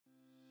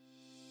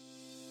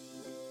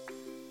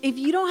If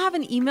you don't have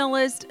an email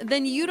list,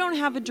 then you don't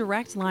have a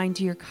direct line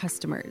to your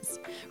customers.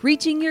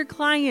 Reaching your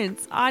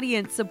clients,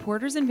 audience,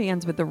 supporters, and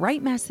fans with the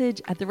right message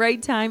at the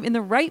right time in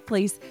the right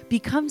place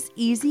becomes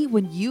easy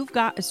when you've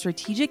got a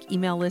strategic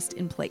email list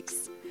in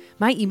place.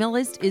 My email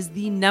list is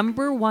the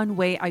number one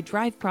way I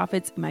drive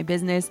profits in my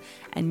business,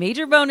 and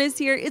major bonus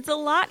here, it's a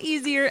lot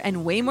easier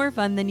and way more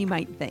fun than you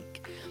might think.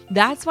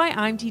 That's why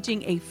I'm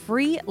teaching a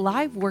free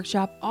live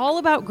workshop all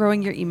about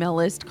growing your email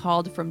list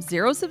called From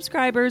Zero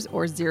Subscribers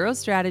or Zero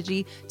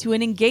Strategy to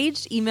an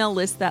Engaged Email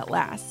List That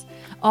Lasts.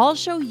 I'll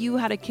show you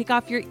how to kick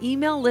off your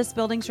email list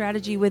building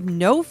strategy with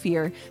no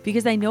fear,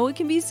 because I know it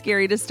can be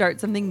scary to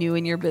start something new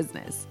in your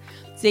business.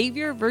 Save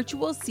your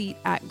virtual seat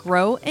at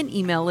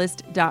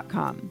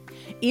growanemaillist.com.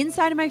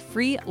 Inside of my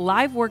free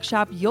live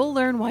workshop, you'll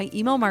learn why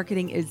email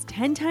marketing is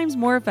 10 times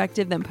more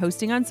effective than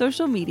posting on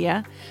social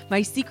media,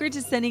 my secret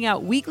to sending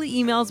out weekly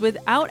emails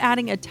without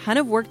adding a ton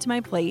of work to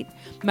my plate,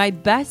 my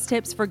best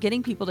tips for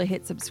getting people to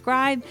hit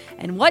subscribe,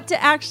 and what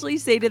to actually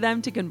say to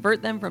them to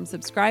convert them from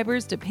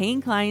subscribers to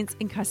paying clients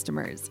and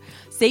customers.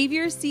 Save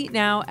your seat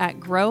now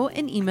at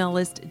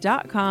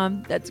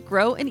growanemaillist.com. That's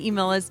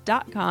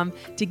growanemaillist.com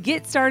to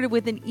get started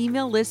with an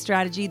email list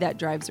strategy that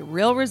drives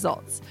real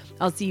results.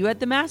 I'll see you at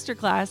the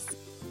masterclass.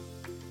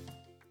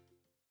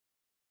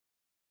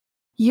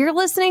 You're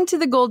listening to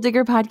the Goal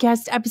Digger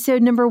Podcast,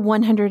 episode number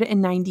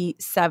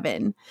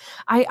 197.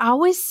 I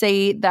always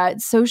say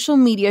that social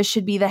media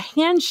should be the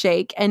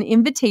handshake and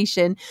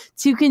invitation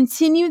to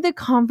continue the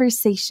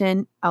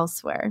conversation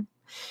elsewhere,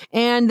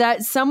 and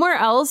that somewhere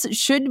else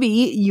should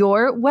be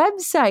your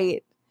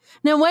website.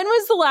 Now, when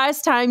was the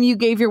last time you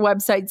gave your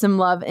website some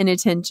love and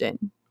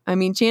attention? I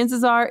mean,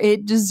 chances are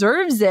it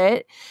deserves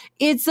it.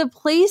 It's a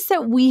place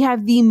that we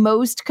have the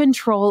most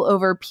control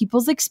over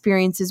people's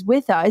experiences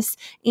with us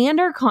and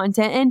our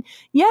content, and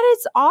yet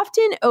it's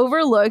often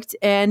overlooked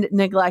and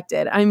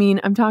neglected. I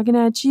mean, I'm talking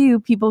at you,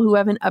 people who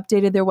haven't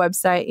updated their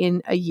website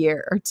in a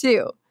year or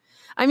two.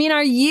 I mean,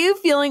 are you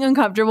feeling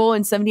uncomfortable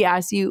when somebody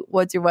asks you,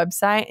 what's your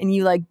website? And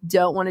you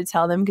don't want to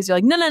tell them because you're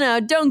like, no,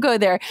 don't go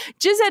there.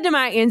 Just head to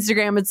my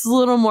Instagram. It's a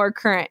little more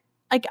current.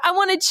 I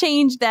want to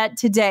change that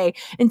today.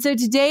 And so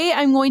today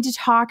I'm going to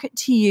talk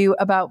to you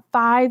about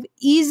 5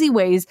 easy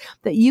ways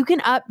that you can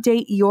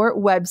update your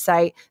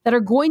website that are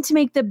going to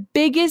make the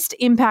biggest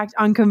impact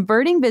on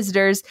converting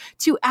visitors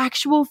to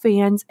actual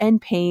fans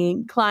and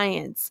paying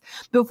clients.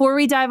 Before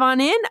we dive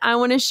on in, I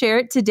want to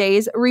share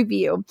today's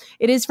review.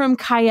 It is from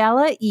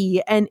Kyella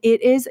E, and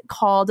it is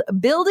called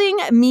Building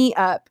Me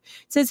Up.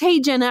 It says,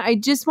 "Hey, Jenna, I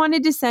just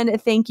wanted to send a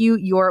thank you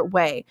your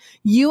way.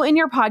 You and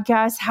your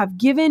podcast have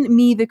given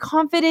me the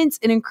confidence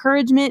and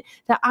encouragement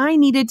that I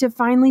needed to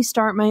finally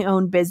start my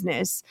own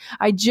business.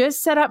 I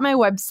just set up my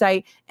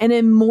website and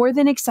am more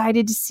than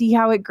excited to see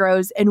how it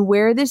grows and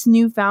where this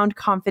newfound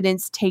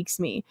confidence takes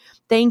me.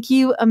 Thank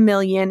you a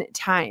million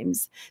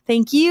times."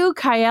 Thank you,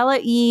 Kyella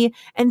E,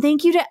 and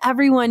thank you to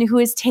everyone who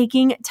is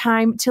taking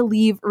time to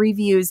leave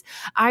reviews.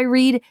 I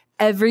read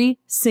every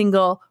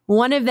single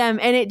one of them,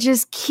 and it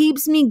just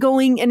keeps me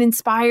going and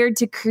inspired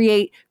to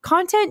create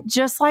content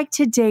just like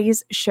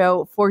today's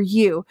show for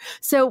you.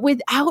 So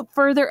without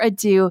further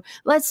ado,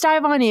 let's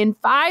dive on in.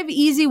 5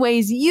 easy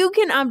ways you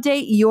can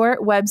update your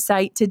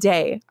website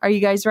today. Are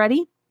you guys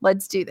ready?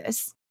 Let's do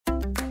this.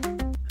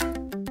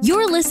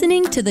 You're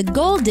listening to the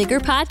Goal Digger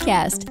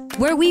Podcast,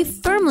 where we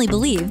firmly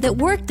believe that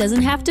work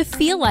doesn't have to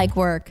feel like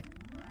work.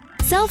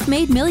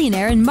 Self-made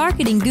millionaire and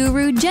marketing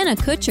guru Jenna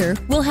Kutcher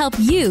will help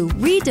you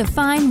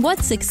redefine what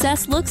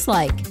success looks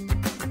like.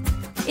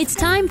 It's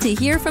time to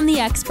hear from the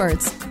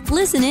experts,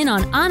 listen in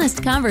on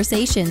honest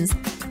conversations,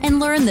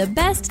 and learn the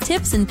best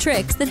tips and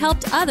tricks that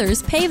helped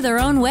others pave their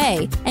own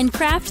way and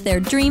craft their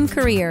dream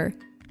career.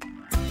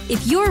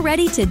 If you're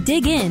ready to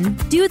dig in,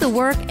 do the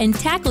work, and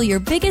tackle your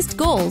biggest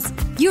goals,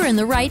 you're in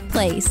the right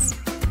place.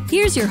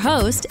 Here's your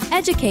host,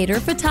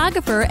 educator,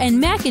 photographer, and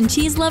mac and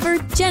cheese lover,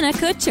 Jenna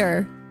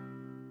Kutcher.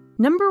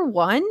 Number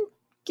 1,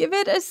 give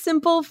it a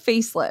simple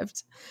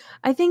facelift.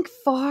 I think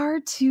far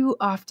too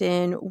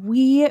often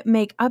we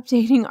make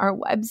updating our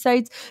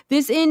websites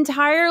this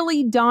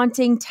entirely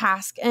daunting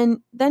task.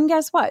 And then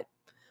guess what?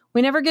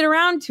 We never get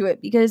around to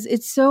it because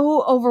it's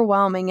so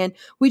overwhelming and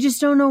we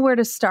just don't know where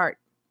to start.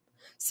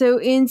 So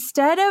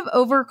instead of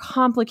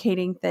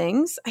overcomplicating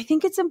things, I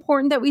think it's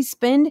important that we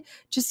spend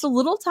just a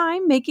little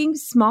time making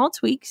small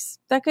tweaks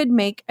that could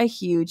make a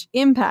huge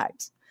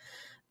impact.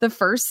 The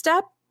first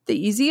step, the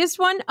easiest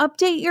one,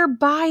 update your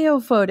bio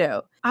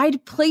photo.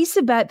 I'd place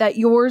a bet that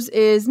yours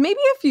is maybe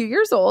a few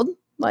years old,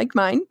 like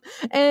mine,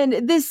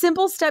 and this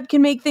simple step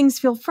can make things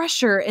feel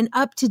fresher and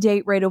up to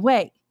date right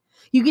away.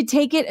 You could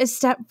take it a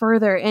step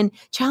further and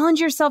challenge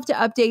yourself to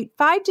update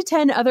 5 to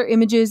 10 other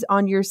images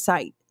on your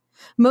site.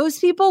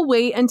 Most people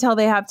wait until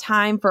they have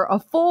time for a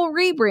full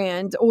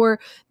rebrand or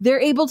they're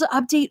able to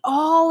update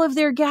all of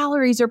their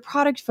galleries or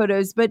product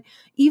photos, but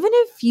even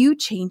a few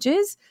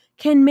changes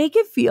can make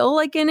it feel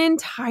like an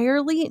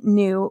entirely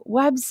new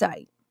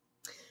website.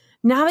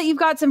 Now that you've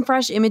got some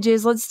fresh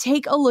images, let's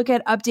take a look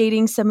at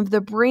updating some of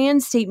the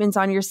brand statements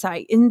on your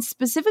site, and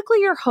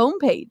specifically your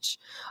homepage.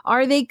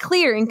 Are they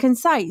clear and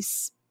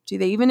concise? Do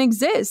they even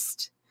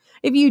exist?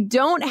 If you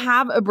don't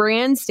have a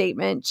brand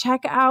statement,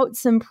 check out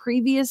some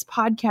previous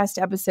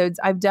podcast episodes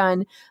I've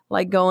done,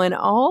 like going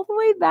all the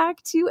way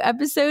back to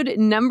episode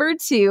number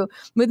 2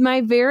 with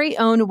my very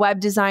own web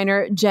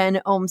designer,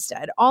 Jen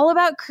Olmstead, all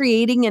about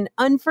creating an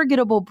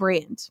unforgettable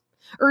brand.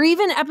 Or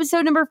even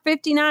episode number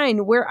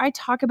 59, where I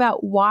talk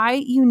about why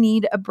you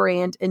need a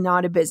brand and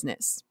not a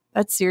business.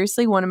 That's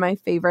seriously one of my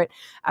favorite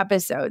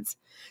episodes.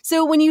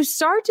 So when you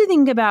start to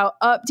think about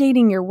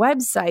updating your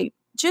website,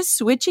 just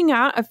switching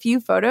out a few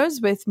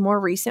photos with more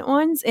recent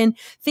ones and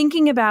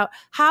thinking about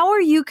how are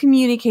you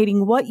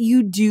communicating what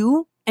you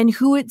do and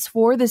who it's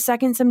for the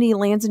second somebody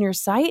lands on your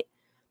site,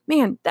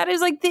 man, that is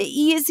like the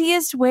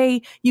easiest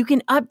way you can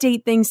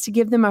update things to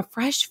give them a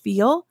fresh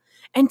feel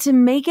and to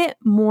make it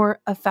more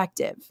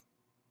effective.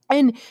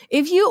 And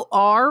if you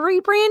are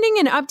rebranding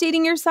and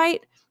updating your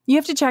site, you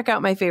have to check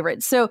out my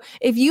favorites. So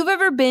if you've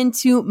ever been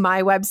to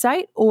my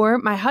website or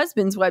my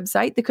husband's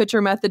website,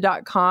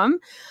 thekutchermethod.com,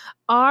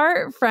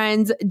 our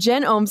friends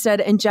Jen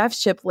Olmstead and Jeff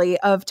Shipley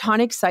of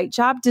Tonic Site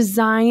Shop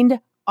designed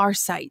our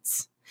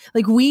sites.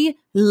 Like, we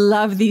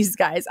love these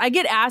guys. I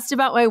get asked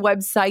about my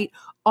website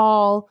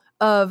all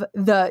of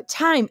the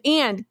time.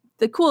 And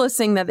the coolest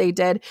thing that they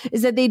did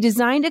is that they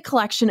designed a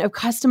collection of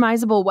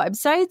customizable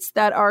websites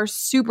that are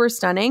super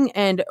stunning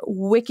and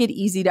wicked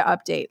easy to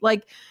update.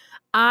 Like,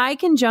 I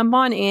can jump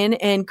on in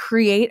and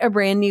create a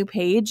brand new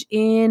page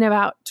in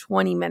about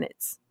 20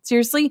 minutes.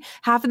 Seriously,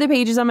 half of the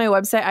pages on my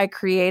website I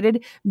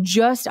created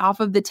just off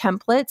of the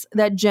templates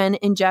that Jen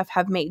and Jeff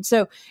have made.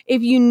 So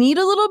if you need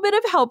a little bit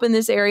of help in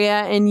this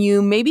area and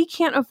you maybe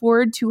can't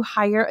afford to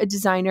hire a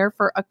designer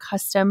for a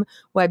custom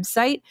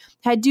website,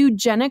 head to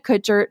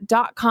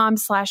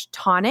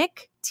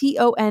jennakutcher.com/tonic,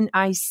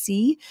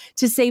 TONIC,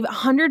 to save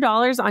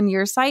 $100 on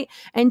your site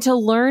and to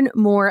learn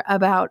more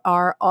about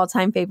our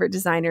all-time favorite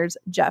designers,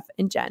 Jeff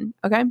and Jen.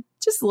 Okay?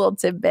 Just a little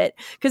tidbit,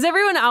 because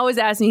everyone always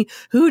asks me,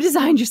 who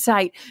designed your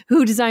site?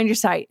 Who designed your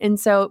site? And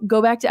so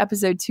go back to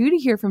episode 2 to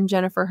hear from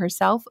Jennifer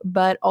herself,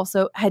 but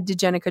also head to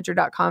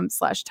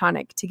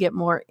jennakutcher.com/tonic to get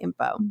more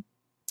info.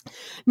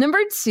 Number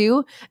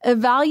 2,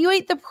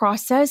 evaluate the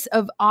process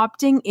of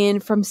opting in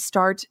from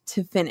start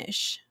to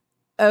finish.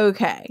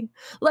 Okay,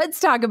 let's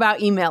talk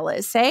about email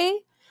lists, hey?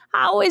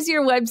 How is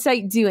your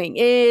website doing?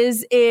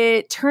 Is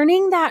it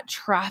turning that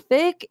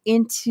traffic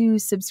into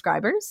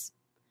subscribers?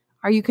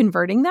 Are you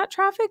converting that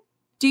traffic?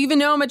 Do you even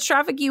know how much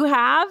traffic you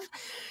have?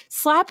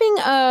 Slapping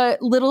a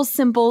little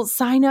simple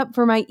sign up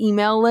for my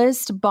email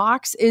list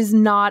box is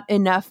not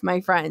enough,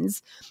 my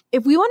friends.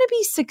 If we want to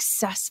be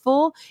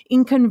successful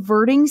in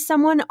converting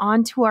someone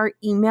onto our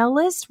email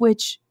list,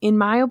 which in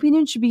my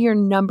opinion should be your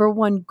number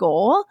one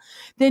goal,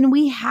 then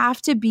we have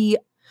to be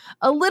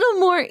a little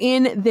more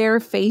in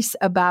their face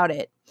about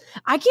it.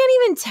 I can't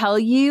even tell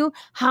you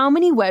how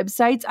many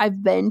websites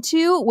I've been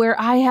to where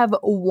I have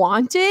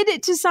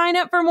wanted to sign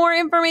up for more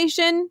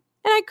information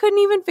and I couldn't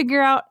even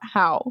figure out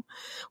how.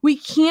 We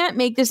can't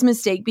make this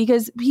mistake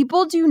because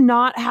people do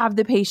not have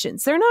the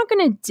patience. They're not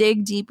going to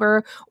dig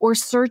deeper or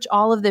search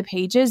all of the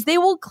pages. They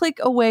will click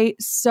away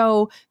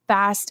so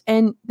fast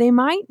and they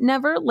might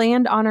never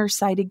land on our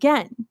site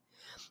again.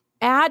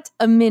 At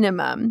a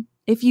minimum,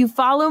 if you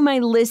follow my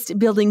list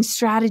building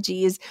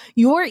strategies,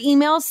 your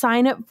email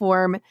sign up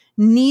form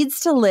needs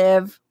to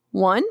live,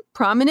 1,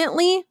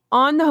 prominently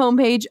on the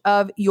homepage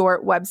of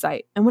your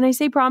website. And when I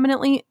say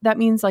prominently, that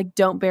means like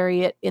don't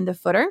bury it in the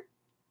footer.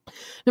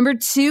 Number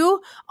 2,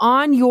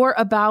 on your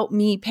About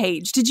Me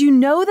page. Did you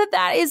know that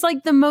that is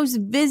like the most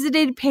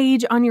visited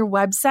page on your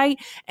website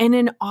and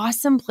an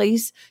awesome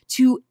place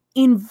to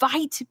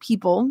invite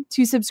people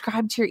to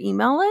subscribe to your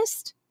email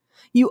list?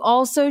 You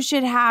also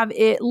should have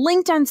it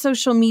linked on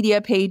social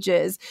media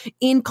pages,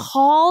 in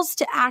calls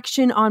to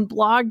action on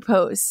blog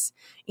posts,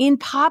 in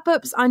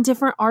pop-ups on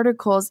different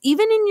articles,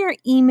 even in your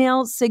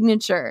email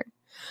signature.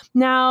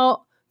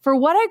 Now, for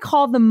what I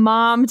call the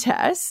mom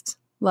test,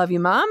 love you,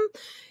 mom,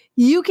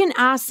 you can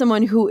ask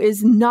someone who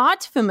is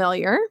not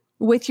familiar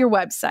with your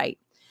website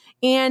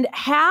and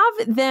have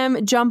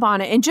them jump on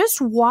it and just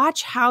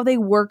watch how they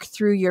work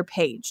through your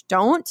page.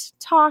 Don't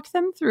talk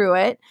them through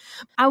it.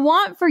 I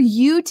want for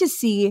you to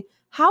see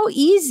how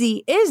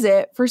easy is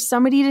it for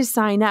somebody to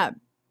sign up.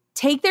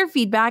 Take their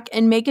feedback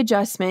and make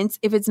adjustments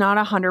if it's not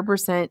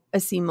 100% a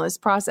seamless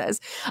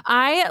process.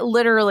 I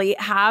literally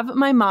have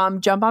my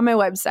mom jump on my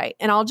website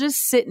and I'll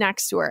just sit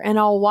next to her and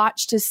I'll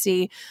watch to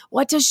see,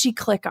 what does she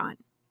click on?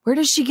 Where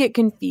does she get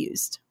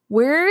confused?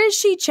 Where is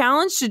she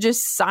challenged to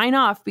just sign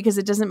off because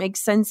it doesn't make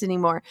sense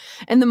anymore?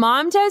 And the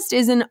mom test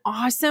is an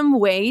awesome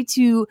way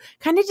to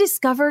kind of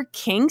discover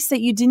kinks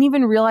that you didn't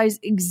even realize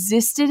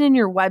existed in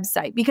your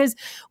website. Because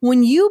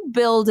when you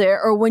build it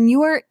or when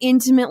you are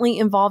intimately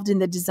involved in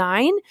the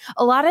design,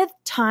 a lot of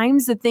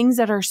times the things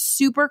that are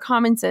super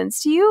common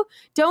sense to you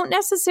don't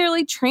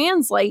necessarily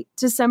translate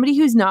to somebody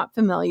who's not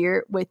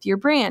familiar with your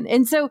brand.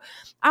 And so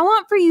I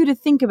want for you to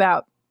think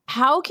about,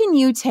 How can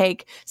you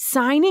take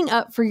signing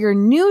up for your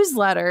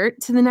newsletter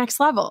to the next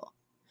level?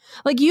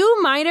 Like,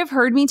 you might have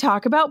heard me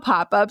talk about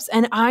pop-ups,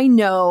 and I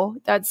know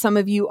that some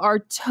of you are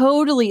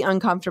totally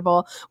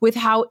uncomfortable with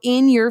how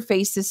in your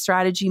face this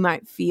strategy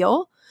might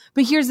feel.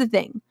 But here's the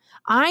thing.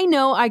 I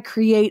know I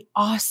create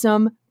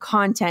awesome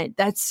content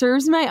that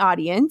serves my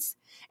audience,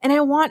 and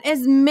I want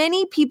as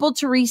many people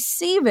to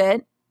receive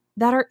it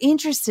that are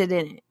interested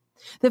in it.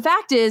 The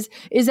fact is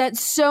that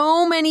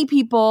so many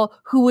people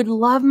who would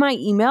love my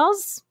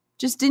emails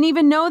just didn't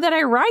even know that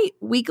I write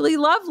weekly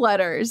love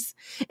letters.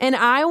 And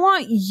I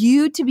want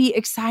you to be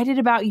excited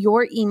about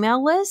your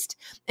email list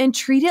and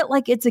treat it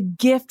like it's a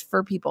gift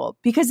for people,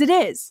 because it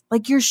is.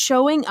 Like, you're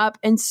showing up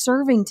and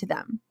serving to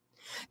them.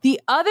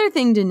 The other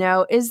thing to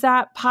know is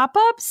that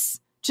pop-ups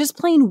just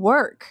plain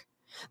work.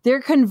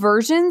 Their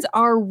conversions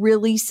are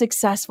really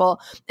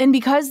successful. And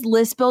because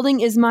list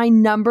building is my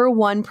number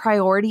one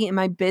priority in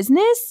my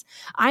business,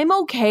 I'm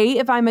okay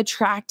if I'm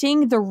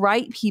attracting the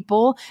right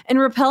people and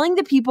repelling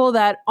the people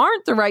that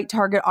aren't the right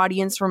target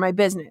audience for my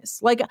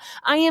business. Like,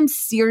 I am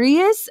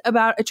serious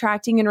about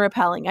attracting and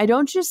repelling. I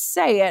don't just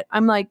say it.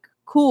 I'm like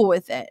cool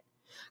with it.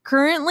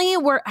 Currently,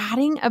 we're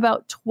adding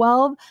about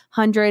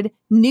 1,200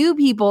 new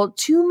people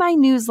to my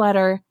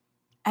newsletter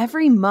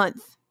every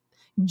month.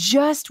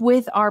 Just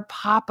with our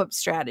pop-up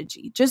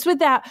strategy, just with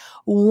that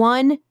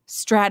one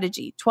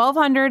strategy,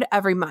 1,200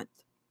 every month.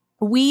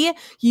 We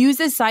use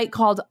a site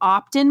called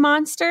Opt-in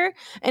Monster,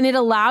 and it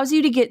allows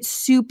you to get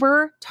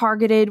super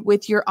targeted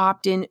with your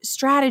opt-in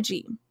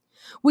strategy.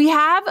 We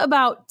have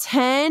about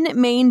 10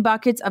 main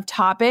buckets of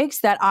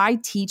topics that I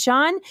teach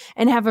on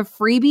and have a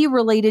freebie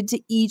related to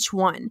each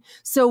one.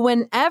 So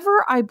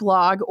whenever I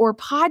blog or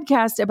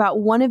podcast about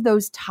one of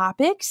those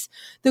topics,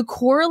 the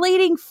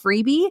correlating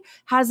freebie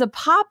has a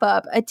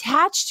pop-up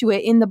attached to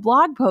it in the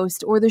blog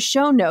post or the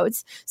show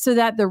notes, so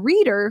that the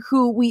reader,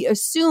 who we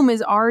assume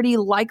is already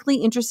likely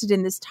interested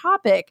in this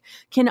topic,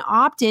 can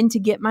opt in to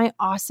get my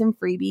awesome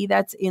freebie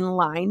that's in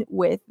line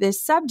with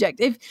this subject.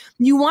 If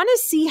you want to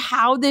see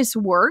how this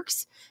works,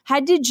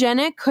 head to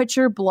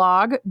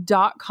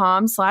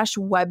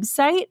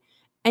jennakutcherblog.com/website,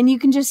 and you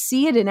can just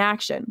see it in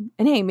action.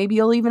 And hey, maybe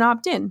you'll even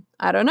opt in.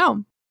 I don't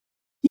know.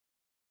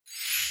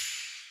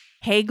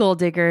 Hey, Goal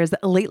Diggers.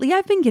 Lately,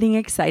 I've been getting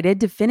excited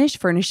to finish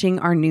furnishing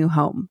our new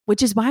home,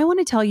 which is why I want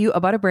to tell you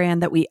about a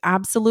brand that we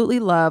absolutely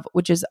love,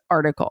 which is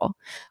Article.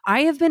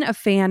 I have been a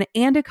fan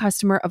and a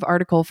customer of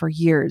Article for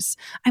years.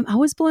 I'm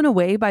always blown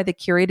away by the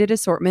curated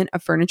assortment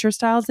of furniture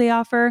styles they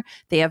offer.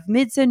 They have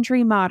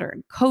mid-century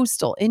modern,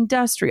 coastal,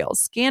 industrial,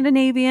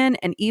 Scandinavian,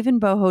 and even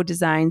boho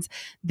designs.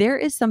 There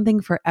is something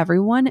for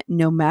everyone,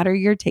 no matter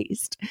your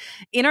taste.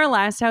 In our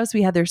last house,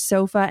 we had their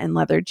sofa and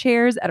leather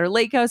chairs. At our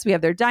lake house, we have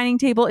their dining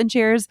table and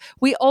chairs.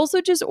 We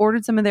also just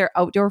ordered some of their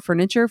outdoor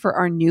furniture for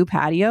our new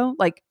patio.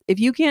 Like, if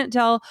you can't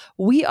tell,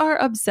 we are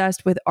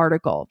obsessed with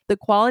Article. The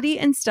quality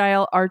and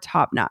style are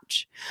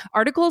top-notch.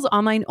 Article's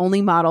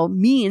online-only model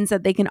means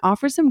that they can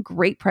offer some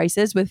great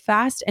prices with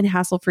fast and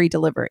hassle-free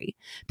delivery.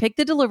 Pick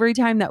the delivery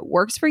time that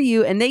works for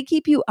you, and they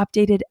keep you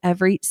updated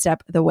every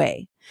step of the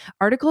way.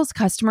 Article's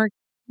customer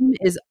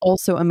is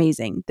also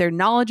amazing. They're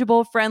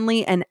knowledgeable,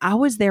 friendly, and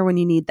always there when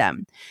you need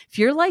them. If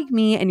you're like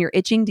me and you're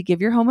itching to give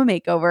your home a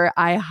makeover,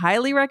 I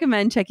highly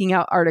recommend checking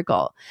out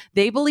Article.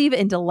 They believe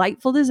in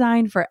delightful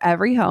design for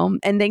every home,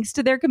 and thanks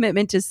to their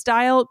commitment to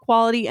style,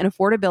 quality, and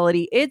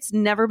affordability, it's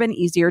never been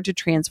easier to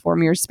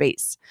transform your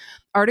space.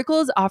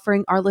 Article is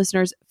offering our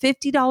listeners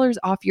 $50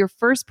 off your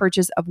first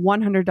purchase of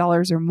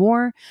 $100 or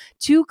more.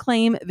 To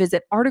claim,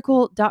 visit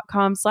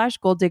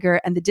article.com/goaldigger,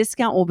 and the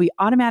discount will be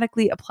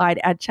automatically applied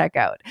at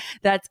checkout.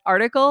 That's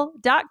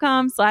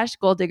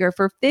article.com/goaldigger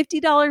for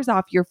 $50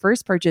 off your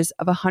first purchase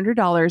of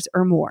 $100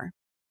 or more.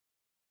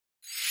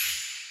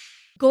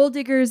 Goal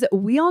Diggers,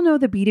 we all know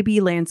the B2B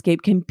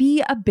landscape can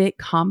be a bit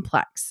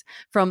complex.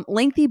 From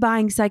lengthy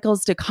buying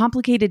cycles to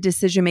complicated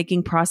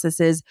decision-making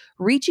processes,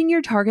 reaching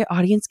your target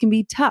audience can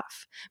be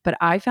tough. But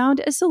I found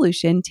a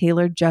solution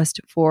tailored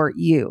just for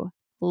you: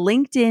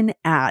 LinkedIn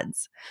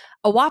ads.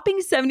 A whopping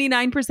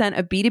 79%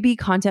 of B2B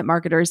content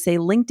marketers say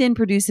LinkedIn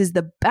produces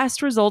the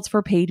best results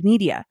for paid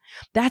media.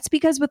 That's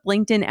because with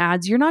LinkedIn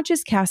ads, you're not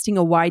just casting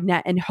a wide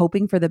net and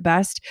hoping for the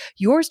best,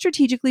 you're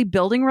strategically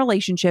building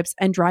relationships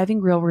and driving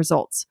real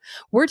results.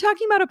 We're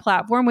talking about a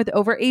platform with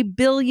over 1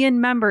 billion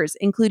members,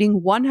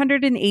 including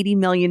 180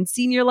 million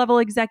senior level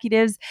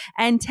executives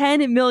and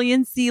 10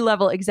 million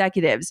C-level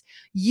executives.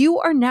 You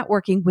are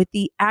networking with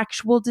the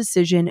actual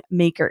decision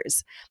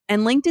makers.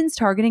 And LinkedIn's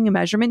targeting and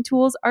measurement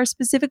tools are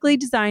specifically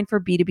designed for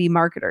B2B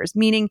marketers,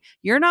 meaning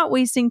you're not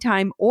wasting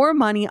time or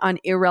money on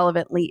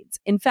irrelevant leads.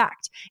 In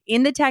fact,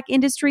 in the tech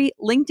industry,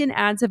 LinkedIn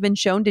ads have been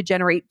shown to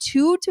generate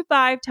 2 to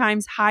 5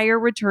 times higher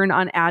return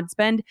on ad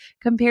spend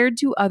compared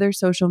to other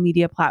social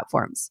media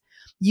platforms.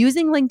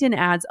 Using LinkedIn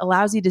ads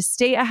allows you to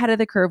stay ahead of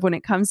the curve when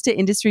it comes to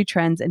industry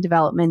trends and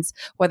developments,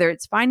 whether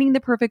it's finding the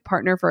perfect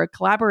partner for a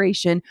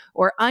collaboration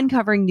or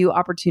uncovering new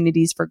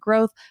opportunities for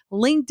growth.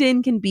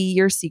 LinkedIn can be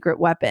your secret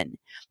weapon.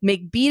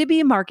 Make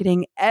B2B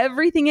marketing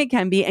everything it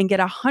can be and get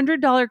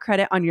 $100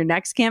 credit on your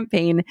next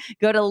campaign.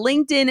 Go to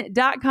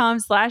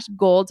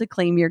linkedin.com/goal to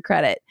claim your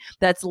credit.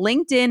 That's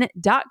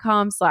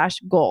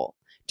linkedin.com/goal.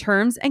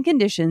 Terms and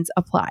conditions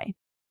apply.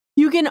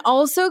 You can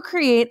also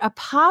create a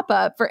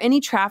pop-up for any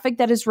traffic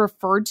that is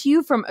referred to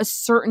you from a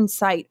certain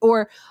site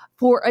or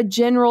for a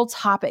general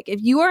topic.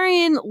 If you are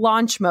in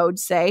launch mode,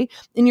 say,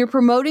 and you're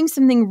promoting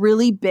something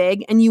really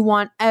big and you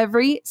want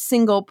every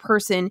single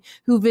person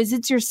who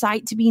visits your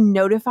site to be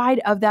notified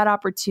of that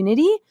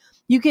opportunity,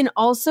 you can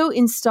also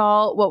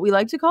install what we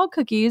like to call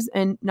cookies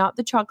and not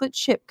the chocolate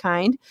chip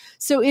kind.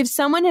 So if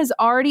someone has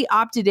already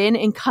opted in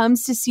and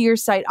comes to see your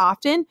site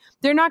often,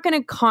 they're not going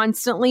to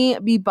constantly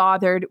be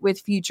bothered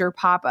with future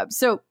pop-ups.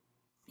 So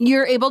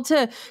you're able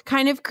to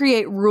kind of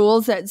create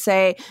rules that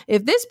say,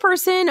 if this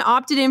person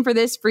opted in for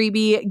this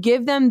freebie,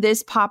 give them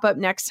this pop-up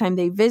next time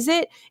they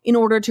visit in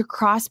order to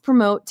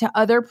cross-promote to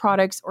other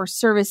products or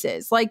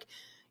services. Like,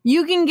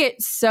 you can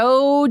get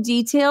so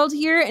detailed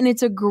here, and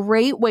it's a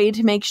great way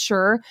to make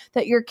sure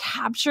that you're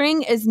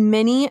capturing as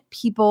many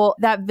people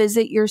that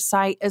visit your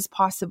site as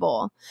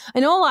possible. I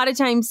know a lot of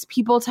times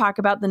people talk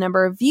about the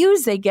number of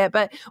views they get,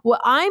 but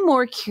what I'm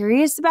more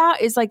curious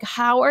about is like,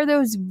 how are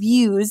those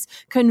views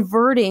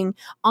converting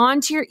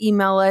onto your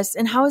email list,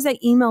 and how is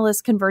that email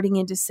list converting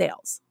into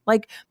sales?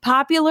 Like,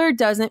 popular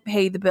doesn't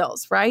pay the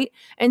bills, right?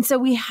 And so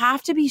we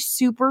have to be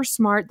super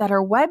smart that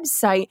our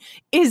website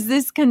is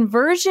this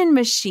conversion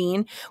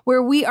machine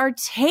where we are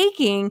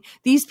taking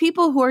these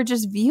people who are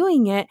just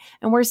viewing it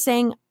and we're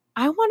saying,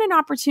 I want an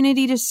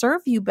opportunity to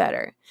serve you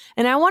better.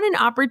 And I want an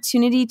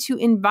opportunity to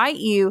invite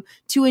you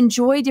to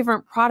enjoy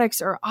different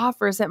products or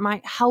offers that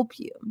might help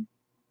you.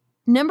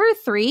 Number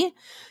 3,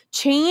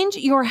 change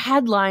your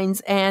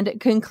headlines and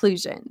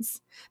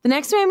conclusions. The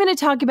next way I'm going to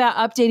talk about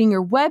updating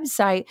your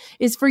website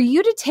is for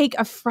you to take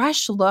a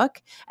fresh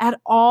look at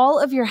all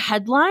of your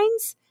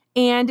headlines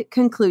and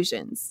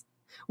conclusions.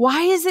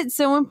 Why is it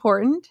so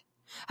important?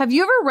 Have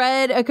you ever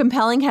read a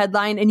compelling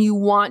headline and you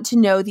want to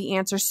know the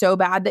answer so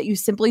bad that you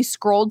simply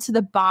scrolled to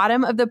the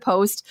bottom of the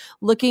post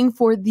looking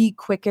for the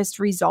quickest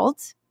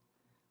result?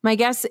 My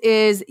guess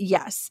is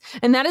yes.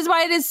 And that is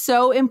why it is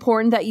so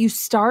important that you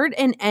start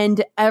and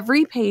end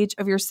every page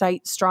of your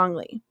site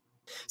strongly.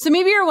 So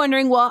maybe you're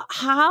wondering, well,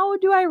 how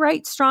do I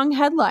write strong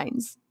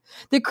headlines?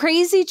 The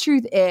crazy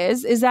truth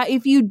is that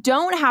if you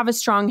don't have a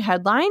strong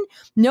headline,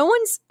 no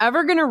one's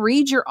ever going to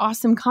read your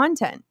awesome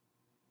content.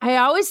 I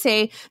always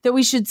say that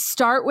we should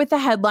start with the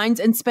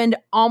headlines and spend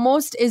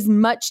almost as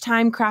much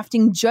time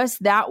crafting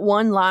just that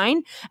one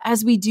line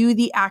as we do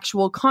the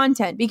actual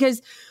content.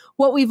 Because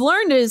what we've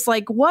learned is,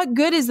 like, what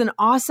good is an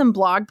awesome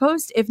blog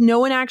post if no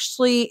one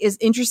actually is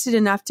interested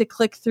enough to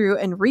click through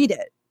and read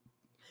it?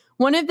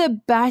 One of the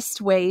best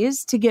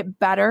ways to get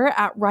better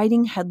at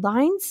writing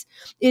headlines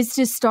is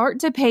to start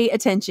to pay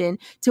attention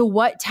to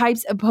what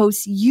types of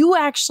posts you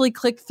actually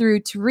click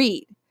through to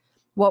read.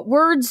 What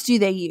words do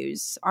they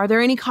use? Are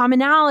there any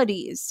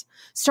commonalities?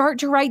 Start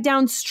to write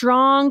down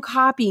strong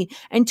copy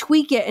and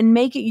tweak it and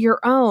make it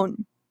your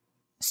own.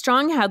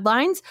 Strong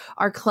headlines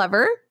are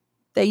clever.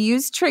 They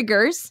use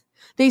triggers.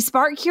 They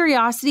spark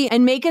curiosity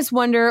and make us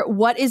wonder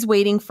what is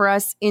waiting for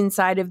us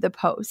inside of the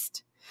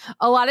post.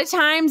 A lot of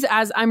times,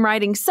 as I'm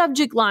writing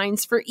subject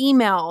lines for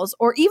emails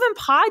or even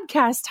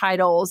podcast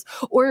titles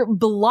or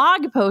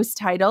blog post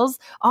titles,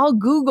 I'll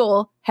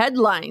Google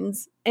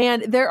headlines.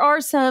 And there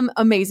are some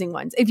amazing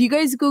ones. If you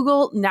guys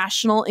Google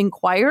National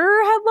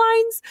Enquirer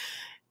headlines,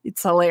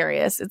 it's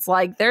hilarious. It's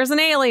like, there's an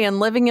alien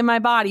living in my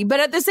body. But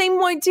at the same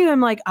point too, I'm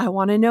like, I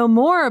want to know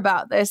more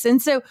about this. And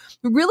so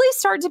really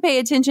start to pay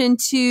attention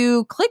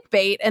to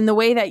clickbait and the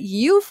way that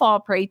you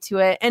fall prey to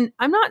it. And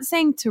I'm not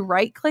saying to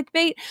write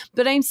clickbait,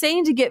 but I'm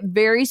saying to get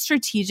very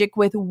strategic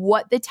with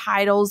what the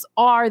titles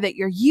are that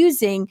you're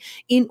using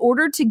in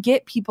order to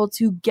get people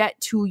to get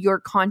to your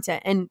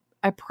content. And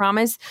I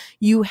promise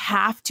you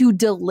have to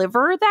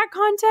deliver that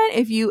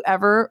content if you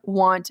ever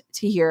want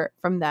to hear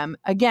from them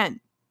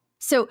again.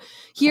 So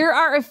here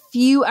are a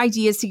few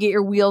ideas to get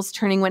your wheels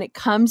turning when it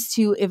comes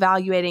to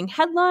evaluating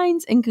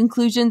headlines and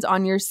conclusions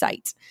on your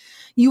site.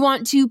 You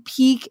want to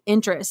pique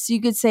interest. So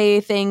you could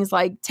say things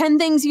like 10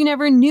 things you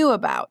never knew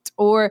about,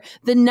 or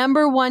the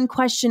number one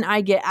question I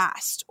get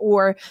asked,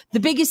 or the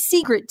biggest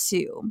secret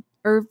to,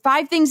 or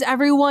 5 things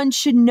everyone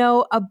should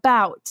know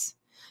about.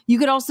 You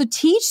could also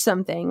teach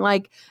something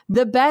like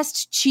the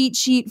best cheat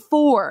sheet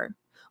for,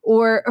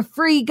 or a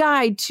free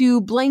guide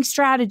to blank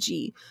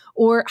strategy,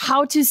 or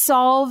how to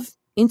solve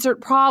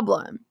insert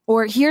problem,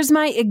 or here's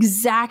my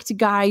exact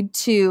guide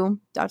to ...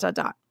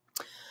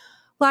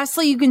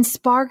 Lastly, you can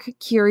spark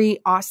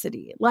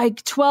curiosity,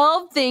 like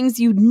 12 things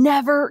you'd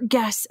never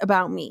guess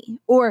about me,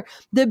 or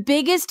the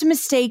biggest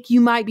mistake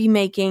you might be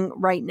making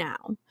right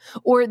now,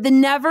 or the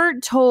never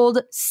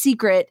told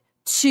secret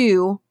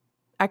to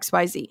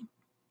XYZ.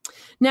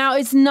 Now,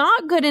 it's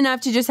not good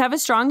enough to just have a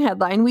strong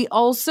headline. We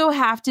also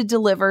have to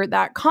deliver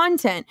that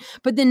content.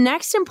 But the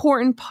next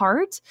important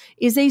part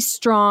is a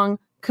strong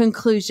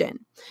conclusion.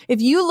 If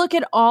you look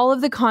at all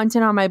of the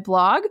content on my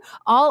blog,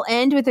 I'll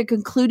end with a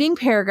concluding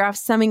paragraph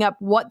summing up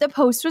what the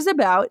post was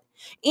about,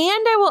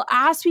 and I will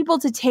ask people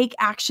to take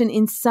action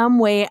in some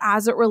way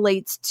as it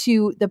relates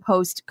to the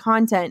post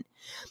content.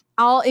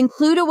 I'll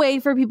include a way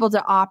for people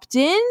to opt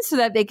in so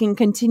that they can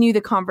continue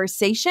the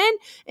conversation,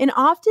 and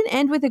often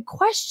end with a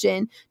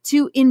question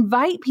to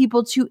invite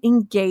people to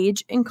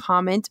engage and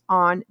comment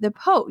on the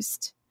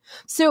post.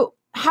 So,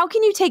 how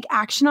can you take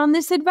action on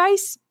this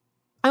advice?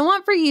 I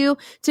want for you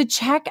to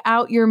check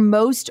out your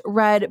most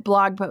read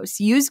blog posts.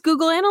 Use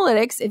Google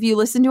Analytics. If you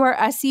listen to our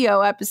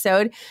SEO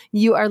episode,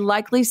 you are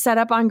likely set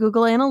up on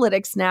Google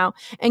Analytics now,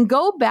 and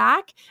go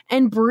back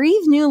and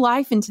breathe new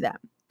life into them.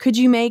 Could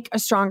you make a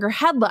stronger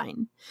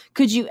headline?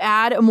 Could you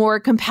add a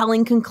more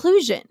compelling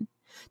conclusion?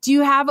 Do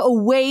you have a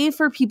way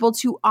for people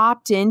to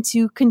opt in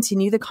to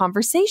continue the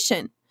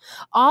conversation?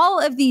 All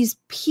of these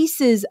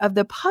pieces of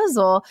the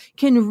puzzle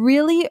can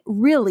really,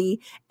 really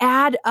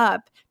add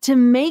up to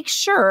make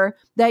sure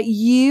that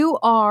you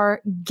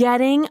are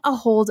getting a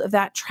hold of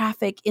that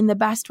traffic in the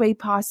best way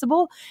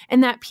possible,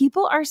 and that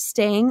people are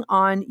staying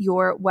on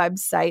your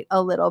website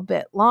a little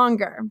bit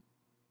longer.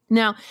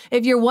 Now,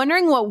 if you're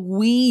wondering what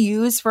we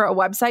use for a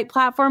website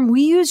platform,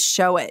 we use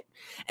Showit.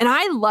 And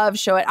I love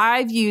Showit.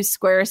 I've used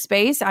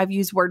Squarespace. I've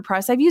used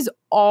WordPress. I've used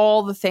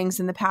all the things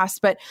in the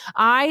past, but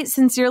I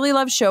sincerely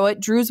love Showit.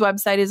 Drew's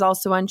website is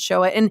also on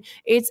Showit, and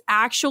it's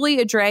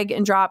actually a drag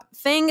and drop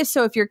thing.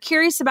 So if you're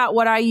curious about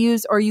what I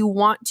use or you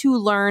want to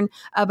learn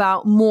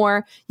about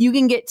more, you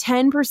can get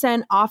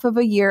 10% off of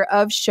a year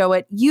of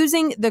Showit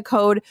using the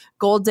code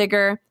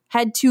GoalDigger.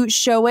 Head to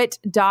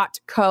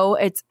showit.co.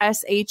 It's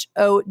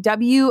showit.co.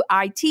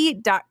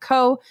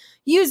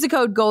 Use the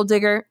code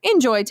GoalDigger.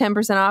 Enjoy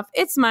 10% off.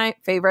 It's my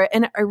favorite,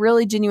 and I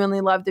really genuinely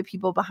love the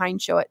people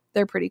behind Showit.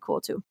 They're pretty cool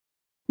too.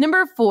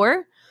 Number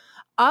 4,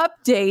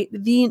 update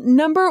the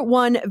number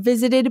 1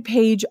 visited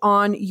page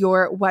on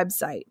your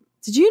website.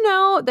 Did you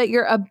know that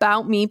your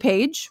About Me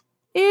page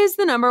is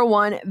the number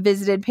 1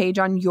 visited page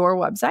on your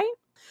website?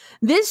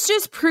 This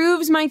just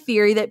proves my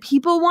theory that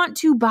people want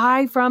to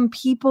buy from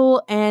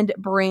people and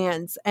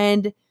brands,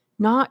 and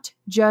not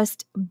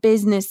just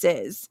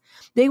businesses.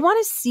 They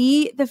want to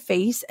see the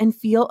face and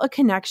feel a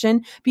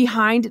connection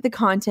behind the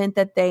content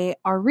that they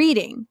are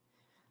reading.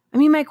 I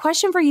mean, my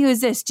question for you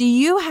is this: do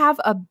you have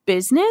a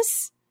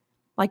business,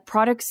 like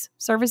products,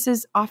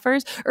 services,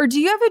 offers, or do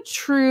you have a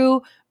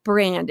true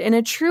brand? And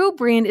a true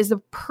brand is the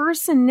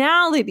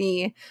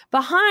personality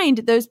behind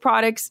those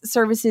products,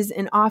 services,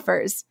 and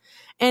offers.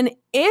 And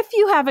if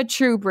you have a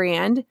true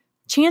brand,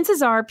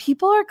 chances are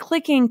people are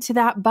clicking to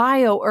that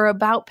bio or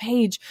about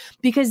page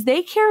because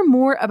they care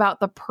more about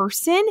the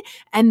person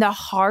and the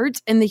heart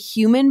and the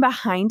human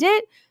behind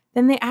it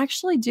than they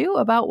actually do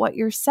about what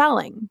you're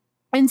selling.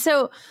 And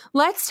so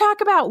let's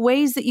talk about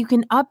ways that you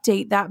can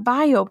update that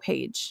bio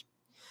page.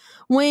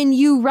 When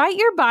you write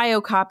your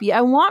bio copy, I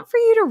want for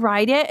you to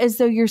write it as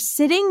though you're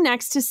sitting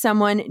next to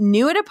someone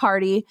new at a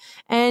party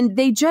and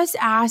they just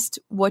asked,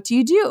 "What do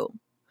you do?"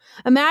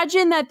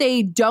 Imagine that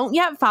they don't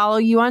yet follow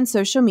you on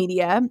social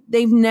media.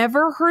 They've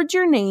never heard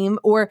your name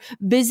or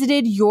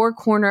visited your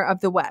corner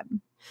of the web.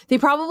 They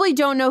probably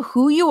don't know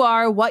who you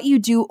are, what you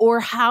do, or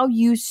how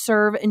you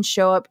serve and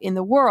show up in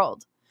the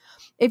world.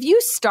 If you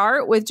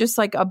start with just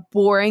like a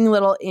boring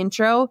little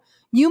intro,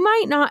 you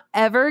might not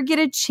ever get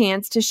a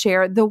chance to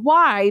share the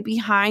why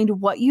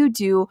behind what you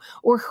do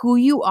or who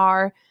you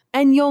are,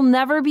 and you'll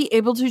never be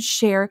able to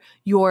share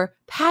your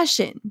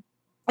passion.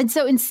 And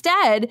so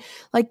instead,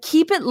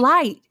 keep it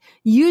light.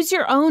 Use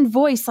your own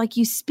voice like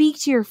you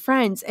speak to your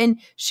friends, and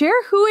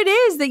share who it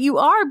is that you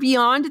are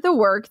beyond the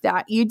work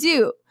that you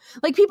do.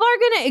 People are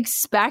going to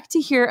expect to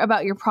hear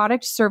about your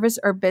product, service,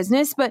 or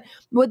business, but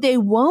what they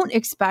won't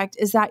expect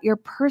is that your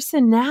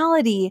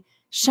personality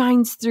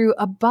shines through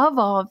above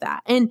all of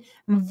that. And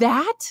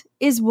that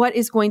is what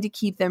is going to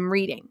keep them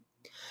reading.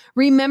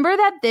 Remember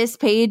that this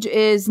page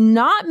is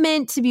not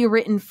meant to be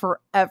written for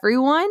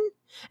everyone,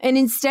 and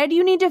instead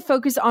you need to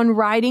focus on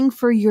writing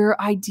for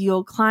your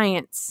ideal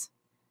clients.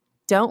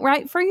 Don't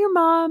write for your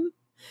mom.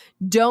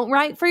 Don't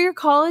write for your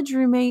college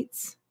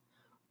roommates.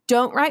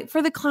 Don't write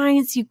for the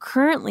clients you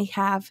currently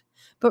have,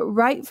 but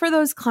write for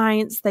those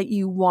clients that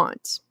you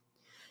want.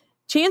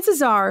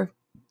 Chances are,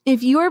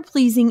 if you are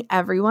pleasing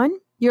everyone,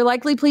 you're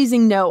likely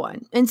pleasing no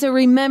one. And so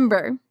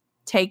remember,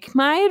 take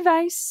my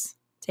advice.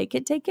 Take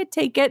it.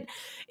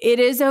 It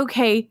is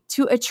okay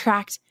to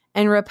attract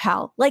and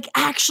repel,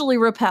 actually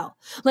repel,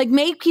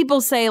 make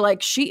people say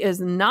she is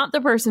not the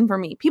person for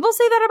me. People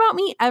say that about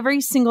me every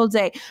single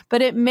day,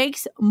 but it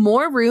makes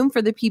more room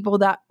for the people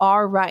that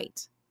are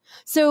right.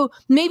 So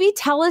maybe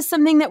tell us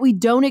something that we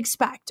don't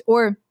expect,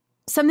 or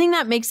something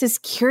that makes us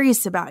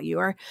curious about you,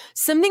 or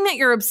something that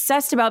you're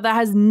obsessed about that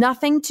has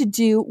nothing to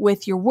do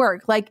with your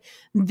work.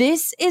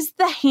 This is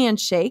the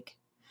handshake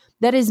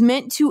that is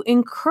meant to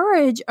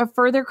encourage a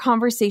further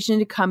conversation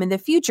to come in the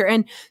future.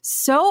 And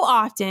so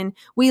often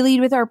we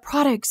lead with our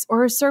products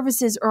or our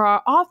services or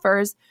our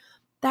offers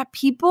that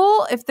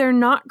people, if they're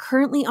not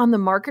currently on the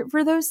market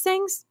for those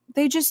things,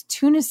 they just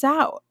tune us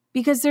out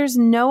because there's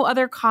no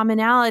other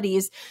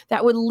commonalities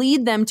that would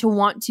lead them to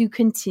want to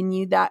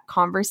continue that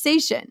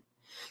conversation.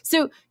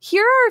 So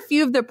here are a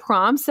few of the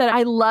prompts that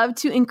I love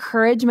to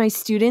encourage my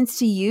students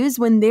to use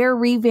when they're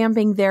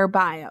revamping their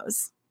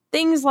bios.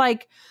 Things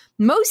like,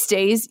 most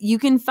days you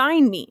can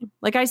find me.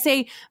 Like I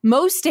say,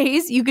 most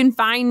days you can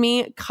find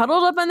me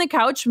cuddled up on the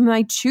couch with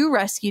my 2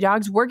 rescue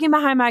dogs, working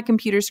behind my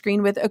computer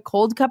screen with a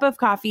cold cup of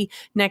coffee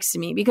next to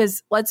me.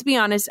 Because let's be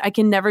honest, I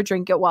can never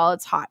drink it while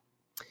it's hot.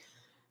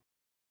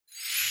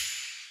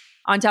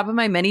 On top of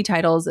my many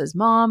titles as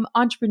mom,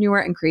 entrepreneur,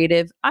 and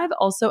creative, I've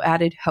also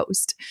added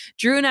host.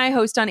 Drew and I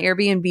host on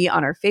Airbnb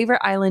on our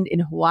favorite island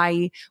in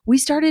Hawaii. We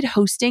started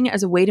hosting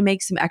as a way to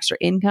make some extra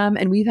income,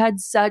 and we've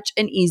had such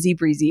an easy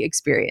breezy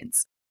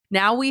experience.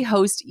 Now we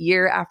host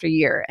year after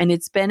year, and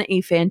it's been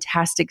a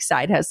fantastic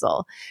side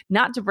hustle.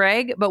 Not to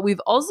brag, but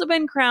we've also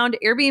been crowned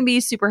Airbnb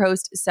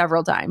Superhost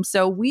several times,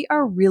 so we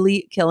are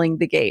really killing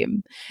the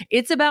game.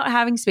 It's about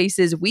having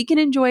spaces we can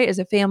enjoy as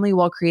a family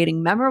while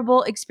creating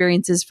memorable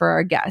experiences for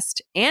our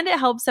guests, and it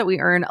helps that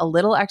we earn a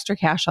little extra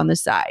cash on the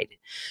side.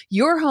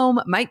 Your home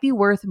might be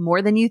worth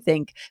more than you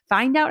think.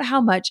 Find out how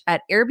much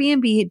at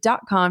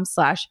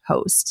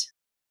airbnb.com/host.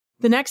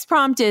 The next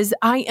prompt is,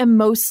 I am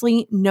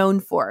mostly known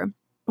for.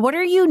 What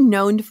are you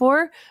known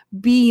for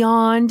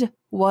beyond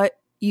what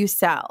you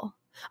sell?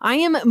 I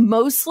am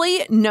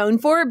mostly known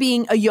for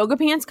being a yoga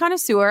pants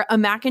connoisseur, a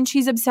mac and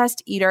cheese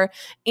obsessed eater,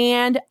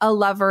 and a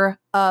lover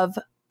of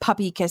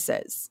puppy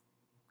kisses.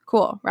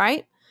 Cool,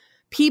 right?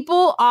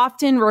 People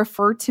often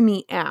refer to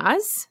me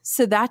as,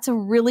 so that's a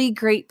really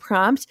great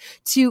prompt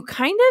to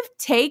kind of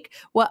take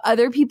what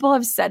other people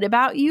have said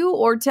about you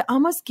or to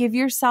almost give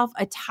yourself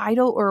a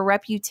title or a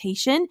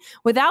reputation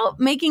without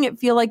making it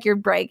feel like you're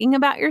bragging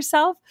about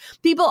yourself.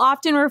 People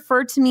often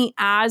refer to me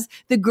as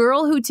the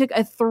girl who took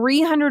a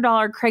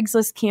 $300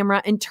 Craigslist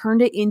camera and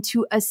turned it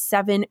into a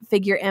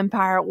 7-figure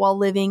empire while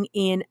living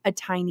in a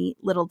tiny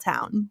little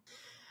town.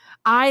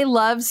 I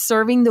love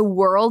serving the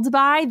world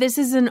by. This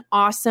is an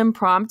awesome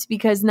prompt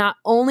because not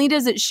only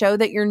does it show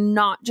that you're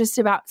not just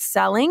about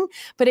selling,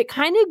 but it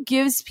kind of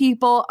gives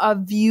people a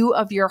view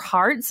of your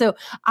heart. So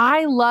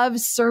I love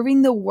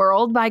serving the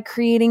world by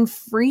creating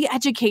free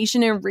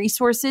education and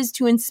resources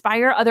to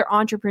inspire other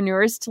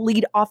entrepreneurs to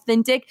lead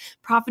authentic,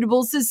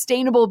 profitable,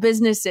 sustainable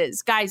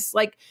businesses. Guys,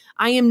 like,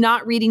 I am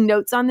not reading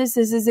notes on this.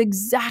 This is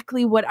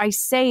exactly what I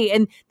say.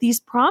 And these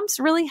prompts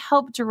really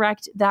help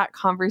direct that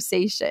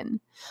conversation.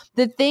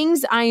 The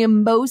things I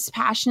am most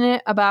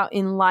passionate about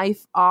in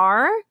life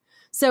are,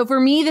 so for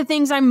me, the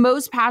things I'm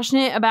most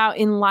passionate about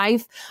in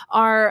life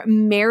are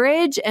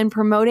marriage and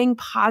promoting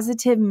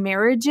positive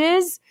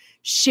marriages,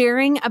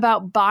 sharing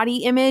about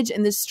body image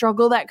and the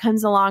struggle that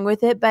comes along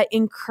with it, but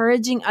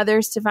encouraging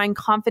others to find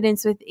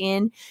confidence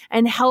within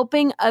and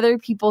helping other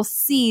people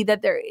see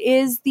that there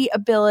is the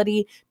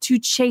ability to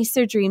chase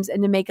their dreams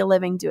and to make a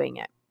living doing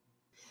it.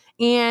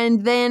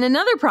 And then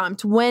another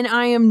prompt, when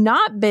I am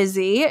not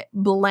busy,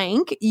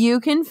 blank, you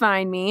can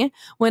find me.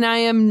 When I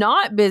am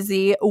not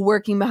busy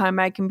working behind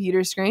my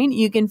computer screen,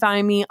 you can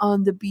find me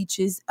on the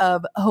beaches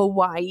of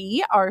Hawaii,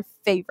 our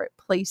favorite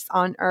place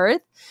on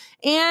earth.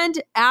 And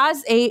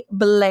as a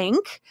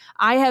blank,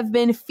 I have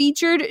been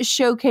featured,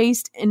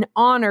 showcased, and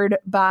honored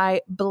by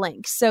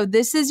blank. So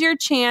this is your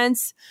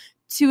chance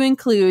to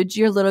include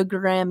your little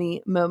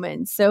Grammy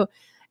moments. So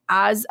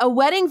as a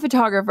wedding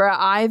photographer,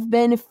 I've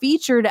been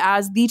featured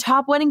as the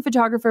top wedding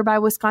photographer by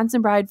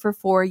Wisconsin Bride for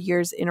 4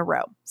 years in a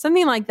row.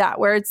 Something like that,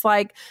 where it's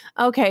like,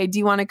 okay, do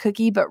you want a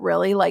cookie? But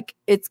really, like,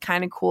 it's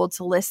kind of cool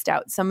to list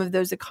out some of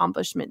those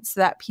accomplishments so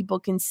that people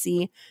can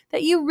see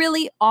that you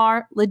really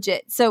are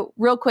legit. So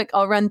real quick,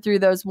 I'll run through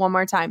those one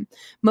more time.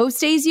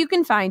 Most days you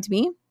can find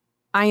me.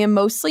 I am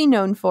mostly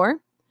known for.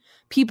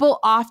 People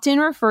often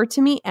refer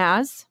to me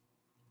as.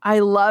 I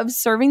love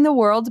serving the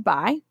world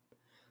by.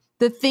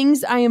 The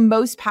things I am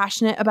most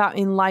passionate about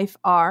in life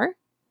are,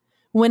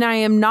 when I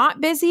am not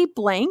busy,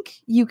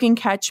 blank, you can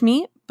catch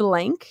me,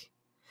 blank.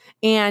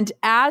 And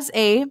as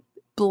a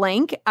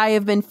blank, I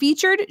have been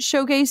featured,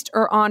 showcased,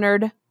 or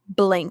honored,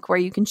 blank, where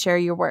you can share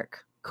your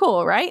work.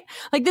 Cool, right?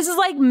 Like, this is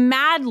like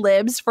Mad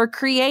Libs for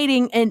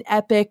creating an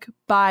epic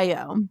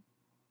bio.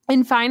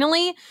 And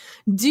finally,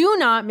 do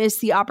not miss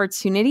the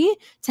opportunity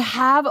to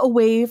have a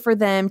way for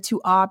them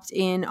to opt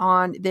in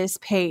on this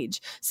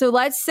page. So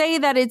let's say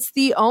that it's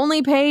the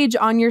only page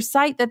on your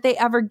site that they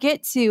ever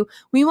get to.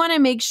 We want to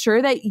make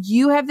sure that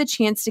you have the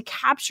chance to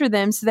capture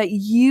them so that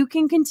you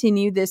can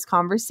continue this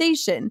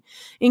conversation.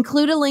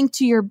 Include a link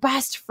to your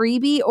best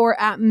freebie or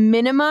at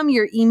minimum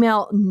your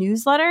email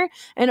newsletter,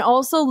 and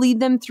also lead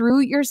them through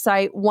your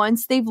site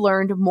once they've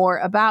learned more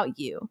about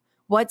you.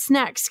 What's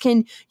next?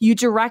 Can you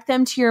direct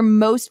them to your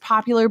most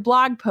popular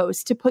blog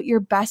post to put your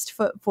best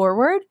foot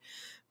forward?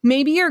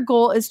 Maybe your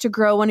goal is to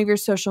grow one of your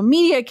social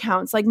media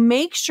accounts. Like,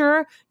 make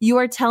sure you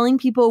are telling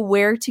people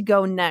where to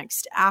go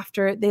next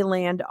after they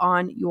land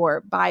on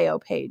your bio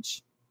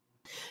page.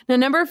 Now,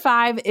 number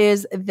 5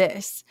 is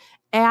this: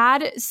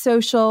 add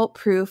social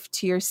proof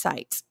to your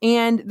site.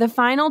 And the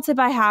final tip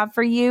I have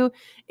for you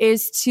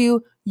is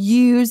to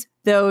use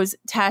those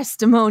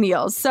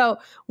testimonials. So,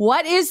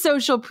 what is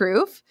social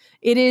proof?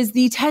 It is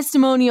the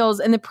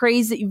testimonials and the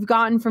praise that you've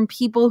gotten from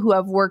people who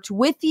have worked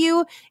with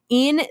you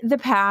in the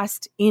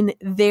past in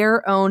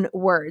their own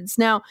words.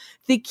 Now,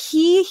 the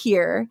key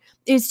here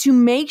is to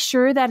make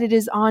sure that it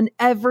is on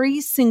every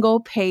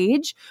single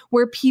page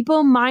where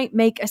people might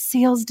make a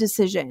sales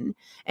decision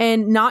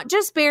and not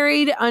just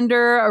buried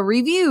under a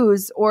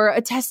reviews or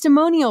a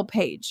testimonial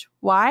page.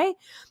 Why?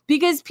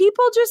 Because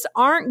people just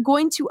aren't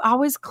going to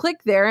always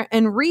click there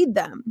and read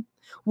them.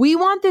 We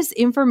want this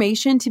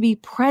information to be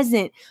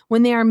present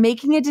when they are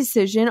making a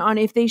decision on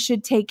if they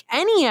should take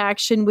any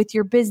action with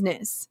your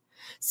business.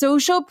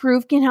 Social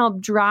proof can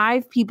help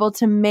drive people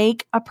to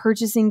make a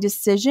purchasing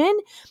decision,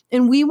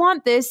 and we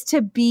want this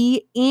to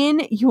be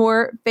in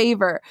your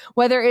favor,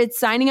 whether it's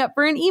signing up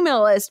for an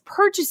email list,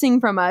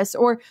 purchasing from us,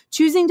 or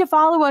choosing to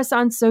follow us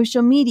on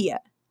social media.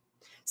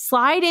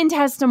 Slide in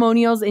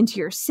testimonials into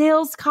your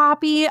sales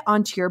copy,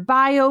 onto your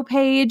bio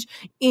page,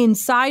 in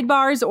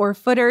sidebars or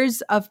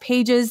footers of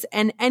pages,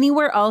 and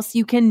anywhere else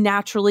you can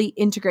naturally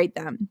integrate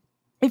them.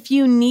 If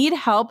you need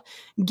help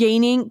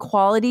gaining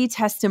quality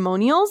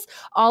testimonials,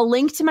 I'll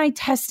link to my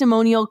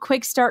testimonial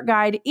quick start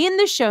guide in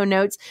the show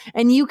notes,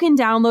 and you can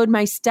download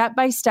my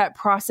step-by-step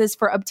process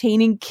for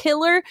obtaining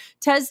killer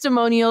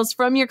testimonials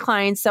from your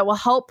clients that will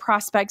help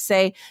prospects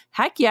say,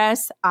 heck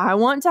yes, I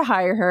want to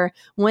hire her,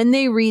 when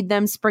they read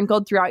them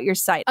sprinkled throughout your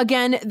site.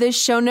 Again, the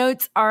show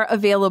notes are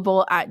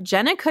available at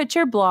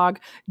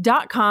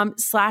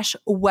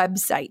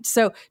jennakutcherblog.com/website.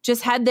 So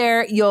just head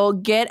there. You'll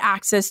get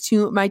access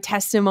to my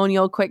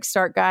testimonial quick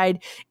start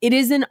guide. It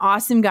is an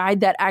awesome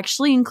guide that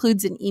actually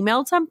includes an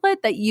email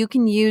template that you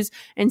can use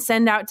and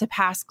send out to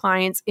past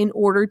clients in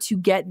order to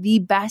get the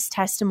best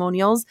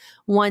testimonials,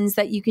 ones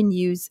that you can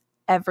use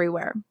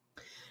everywhere.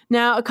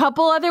 Now, a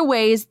couple other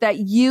ways that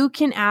you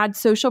can add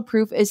social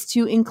proof is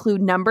to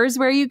include numbers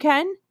where you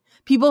can.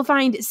 People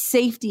find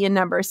safety in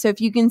numbers. So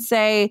if you can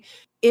say,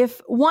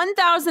 if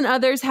 1,000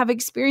 others have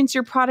experienced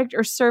your product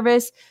or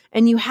service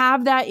and you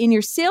have that in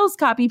your sales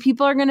copy,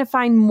 people are going to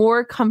find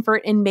more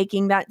comfort in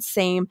making that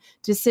same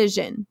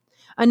decision.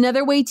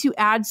 Another way to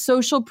add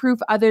social proof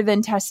other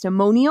than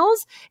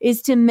testimonials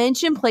is to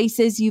mention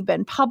places you've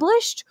been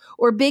published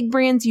or big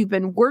brands you've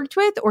been worked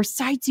with or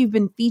sites you've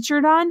been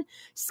featured on.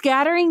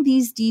 Scattering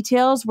these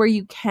details where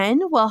you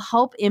can will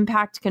help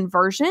impact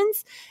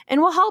conversions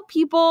and will help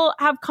people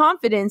have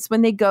confidence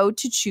when they go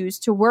to choose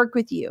to work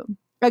with you.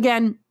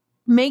 Again,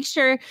 make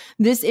sure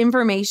this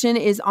information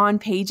is on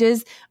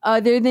pages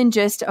other than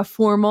just a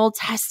formal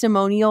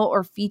testimonial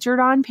or featured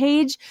on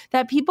page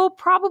that people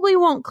probably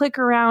won't click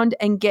around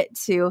and get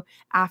to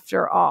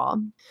after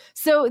all.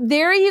 So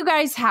there you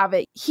guys have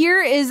it.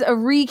 Here is a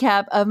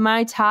recap of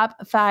my top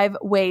 5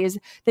 ways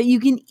that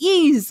you can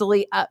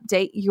easily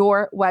update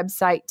your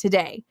website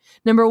today.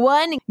 Number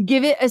 1,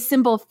 give it a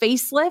simple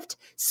facelift,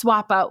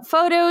 swap out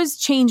photos,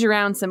 change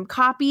around some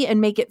copy, and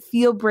make it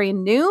feel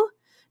brand new.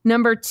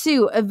 Number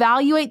 2,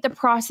 evaluate the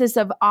process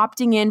of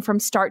opting in from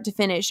start to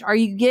finish. Are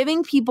you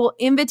giving people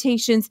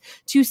invitations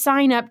to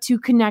sign up to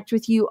connect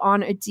with you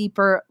on a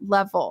deeper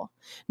level?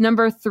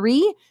 Number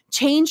 3,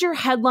 change your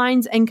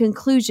headlines and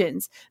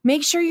conclusions.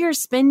 Make sure you're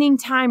spending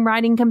time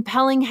writing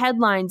compelling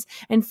headlines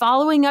and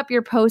following up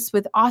your posts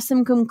with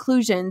awesome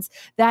conclusions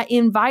that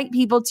invite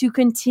people to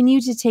continue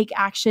to take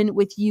action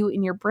with you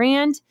and your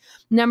brand.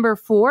 Number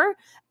 4,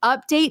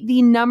 update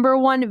the number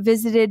 1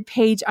 visited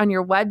page on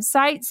your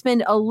website.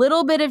 Spend a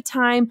little bit of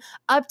time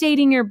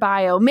updating your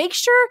bio. Make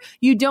sure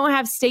you don't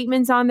have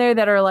statements on there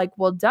that are like,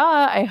 well,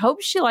 duh, I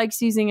hope she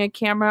likes using a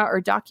camera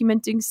or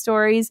documenting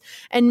stories,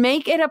 and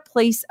make it a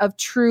place of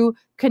true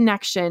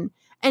connection.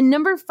 And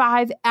number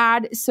 5,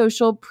 add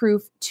social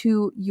proof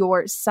to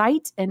your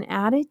site and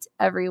add it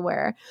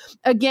everywhere.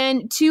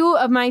 Again, 2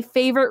 of my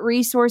favorite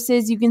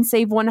resources. You can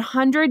save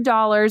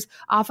 $100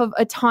 off of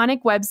a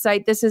Tonic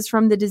website. This is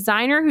from the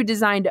designer who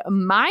designed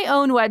my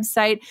own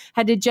website.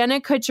 Head to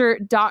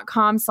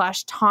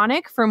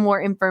jennakutcher.com/tonic for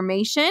more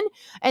information.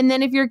 And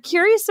then if you're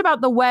curious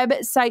about the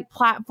website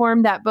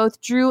platform that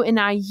both Drew and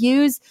I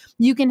use,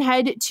 you can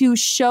head to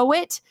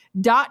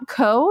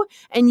showit.co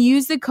and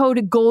use the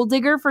code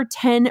GOALDIGGER for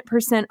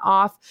 10%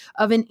 off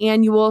of an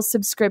annual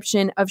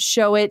subscription of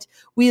Showit.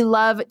 We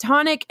love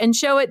Tonic and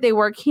Showit. They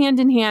work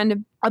hand in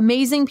hand.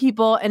 Amazing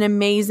people and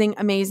amazing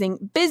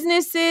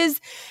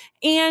businesses.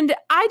 And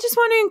I just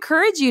want to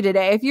encourage you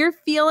today, if you're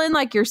feeling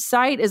like your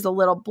site is a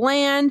little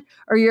bland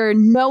or you're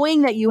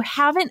knowing that you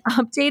haven't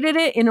updated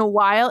it in a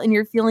while and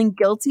you're feeling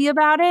guilty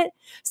about it,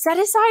 Set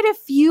aside a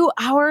few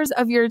hours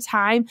of your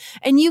time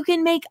and you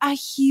can make a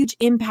huge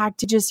impact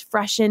to just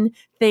freshen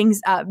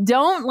things up.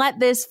 Don't let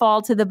this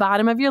fall to the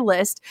bottom of your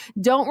list.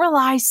 Don't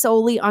rely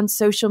solely on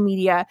social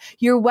media.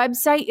 Your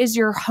website is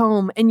your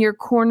home and your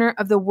corner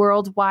of the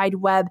World Wide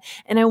Web.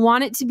 And I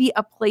want it to be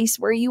a place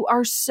where you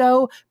are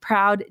so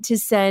proud to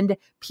send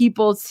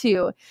people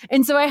to.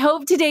 And so I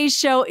hope today's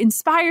show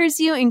inspires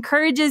you,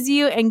 encourages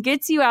you, and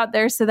gets you out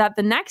there so that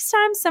the next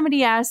time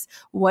somebody asks,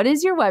 what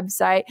is your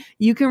website?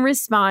 You can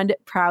respond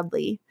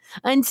proudly.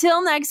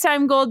 Until next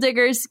time, goal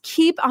diggers,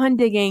 keep on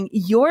digging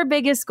your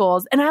biggest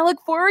goals. And I look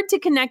forward to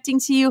connecting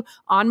to you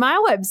on my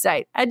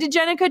website at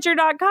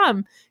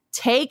JennaKutcher.com.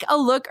 Take a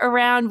look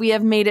around. We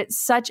have made it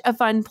such a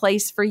fun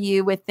place for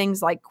you with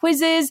things like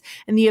quizzes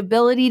and the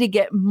ability to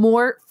get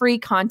more free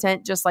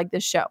content just like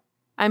this show.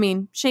 I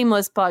mean,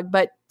 shameless plug,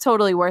 but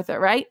totally worth it,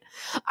 right?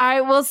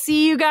 I will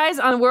see you guys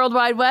on the World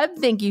Wide Web.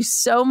 Thank you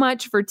so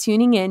much for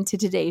tuning in to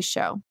today's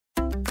show.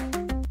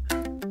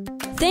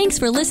 Thanks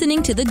for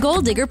listening to the Goal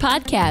Digger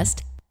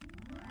Podcast.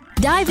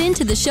 Dive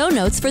into the show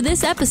notes for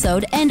this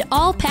episode and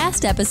all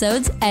past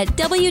episodes at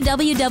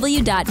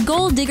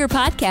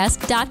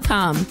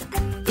www.goaldiggerpodcast.com.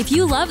 If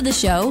you love the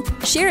show,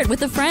 share it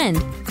with a friend.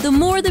 The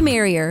more the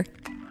merrier.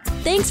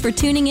 Thanks for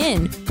tuning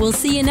in. We'll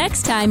see you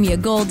next time, you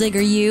goal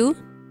digger you.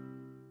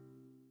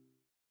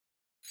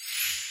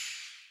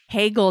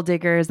 Hey, goal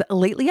diggers.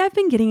 Lately, I've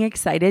been getting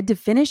excited to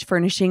finish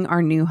furnishing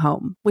our new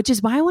home, which is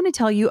why I want to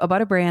tell you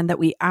about a brand that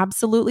we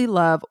absolutely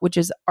love, which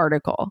is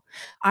Article.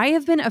 I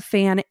have been a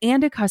fan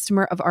and a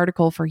customer of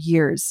Article for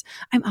years.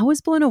 I'm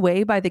always blown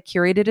away by the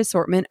curated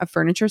assortment of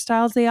furniture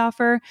styles they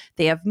offer.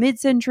 They have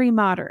mid-century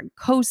modern,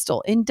 coastal,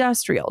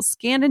 industrial,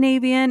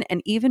 Scandinavian,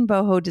 and even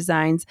boho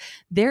designs.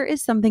 There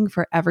is something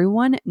for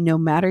everyone, no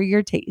matter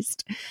your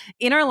taste.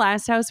 In our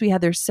last house, we had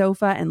their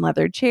sofa and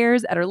leather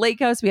chairs. At our lake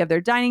house, we have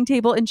their dining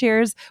table and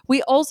chairs.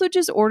 We also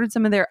just ordered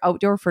some of their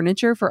outdoor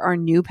furniture for our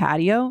new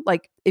patio.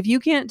 Like, if you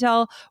can't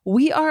tell,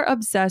 we are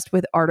obsessed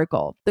with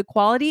Article. The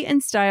quality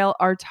and style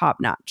are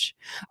top-notch.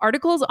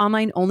 Article's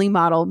online-only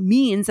model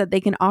means that they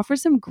can offer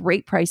some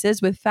great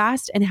prices with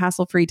fast and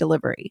hassle-free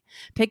delivery.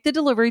 Pick the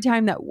delivery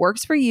time that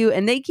works for you,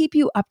 and they keep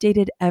you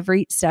updated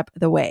every step of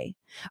the way.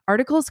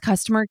 Article's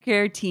customer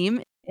care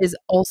team is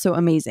also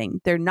amazing.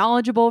 They're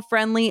knowledgeable,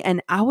 friendly,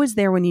 and always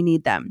there when you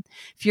need them.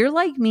 If you're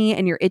like me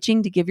and you're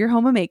itching to give your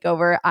home a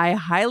makeover, I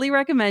highly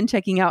recommend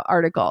checking out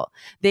Article.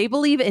 They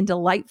believe in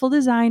delightful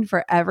design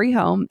for every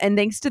home, and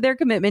thanks to their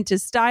commitment to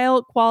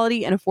style,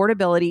 quality, and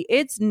affordability,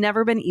 it's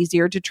never been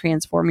easier to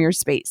transform your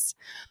space.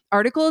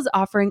 Article is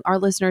offering our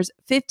listeners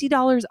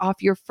 $50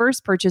 off your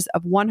first purchase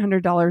of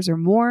 $100 or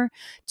more.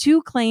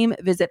 To claim,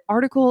 visit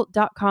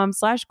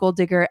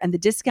article.com/goaldigger and the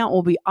discount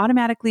will be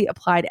automatically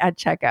applied at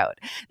checkout.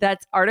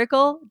 That's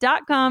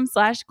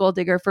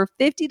article.com/goaldigger for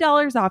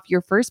 $50 off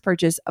your first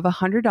purchase of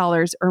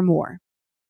 $100 or more.